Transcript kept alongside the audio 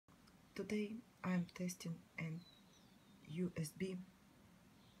Today I'm testing an USB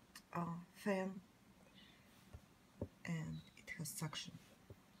fan, and it has suction.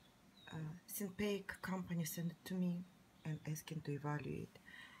 Senpaic company sent it to me and asking to evaluate.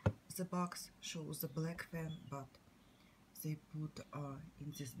 The box shows the black fan, but they put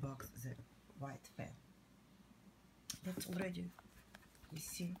in this box the white fan. That's already, you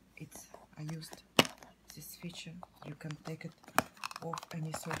see, I used this feature. You can take it off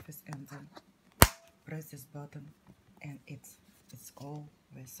any surface and then press this button, and it's all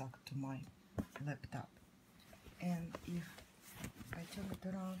way sucked to my laptop. And if I turn it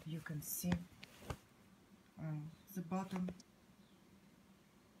around, you can see the button,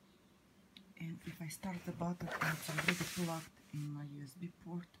 and if I start the button, it's already plugged in my USB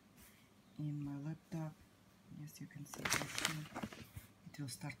port in my laptop. Yes, you can see it will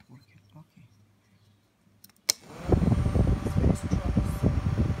start working. Okay. It's very strong, so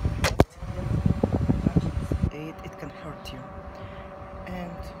it can hurt you.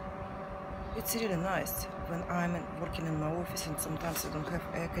 And it's really nice when I'm working in my office and sometimes I don't have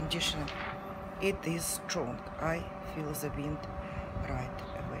air conditioning. It is strong. I feel the wind right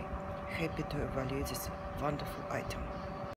away. Happy to evaluate this wonderful item.